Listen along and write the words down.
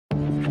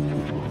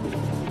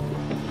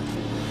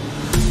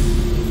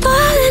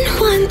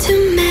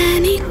too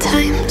many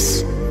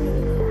times,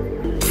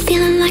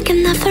 feeling like it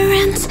never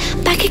ends.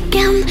 Back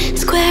again,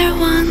 square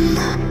one.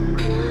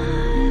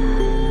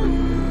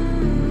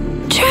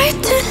 Tried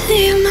to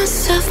leave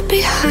myself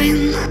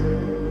behind,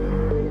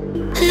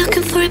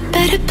 looking for a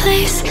better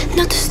place,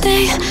 not to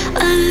stay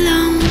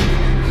alone.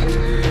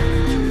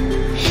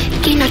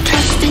 Gain our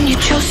trust and you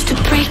chose to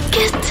break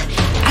it.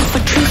 Ask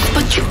for truth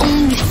but you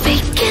only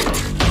fake it.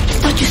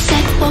 Thought you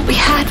said what we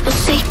had was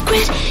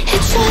sacred.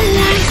 It's all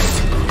lies,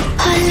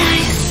 all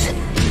lies.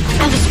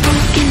 I was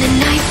broken and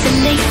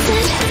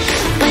isolated,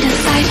 but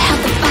inside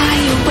held the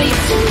fire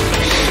waiting.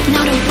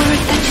 Not a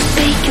word that you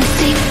say can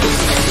save this,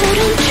 so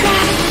don't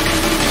try,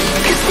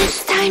 'cause this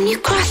time you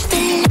crossed the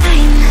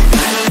line.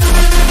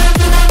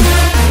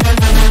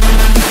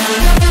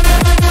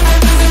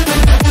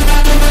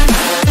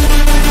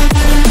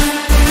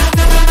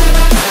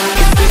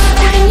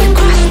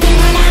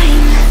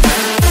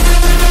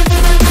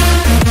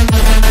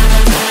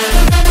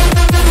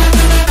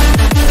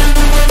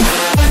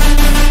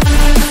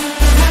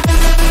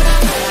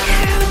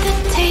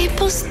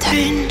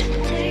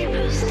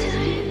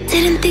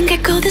 Didn't think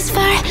I'd go this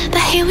far,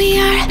 but here we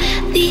are,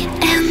 the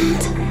end.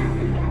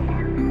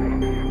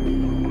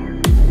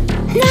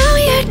 Now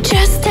you're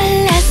just a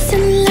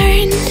lesson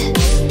learned,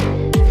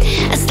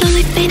 a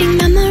slowly fading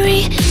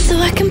memory, so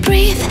I can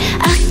breathe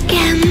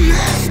again.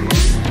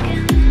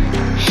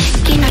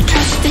 Gain our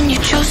trust and you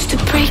chose to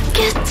break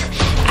it.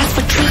 Ask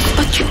for truth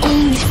but you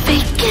only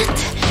fake it.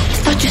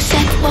 Thought you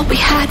said what we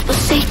had was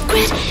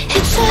sacred.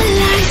 It's all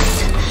lies,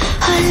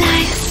 all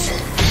lies.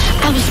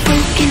 I was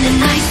broken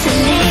and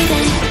isolated.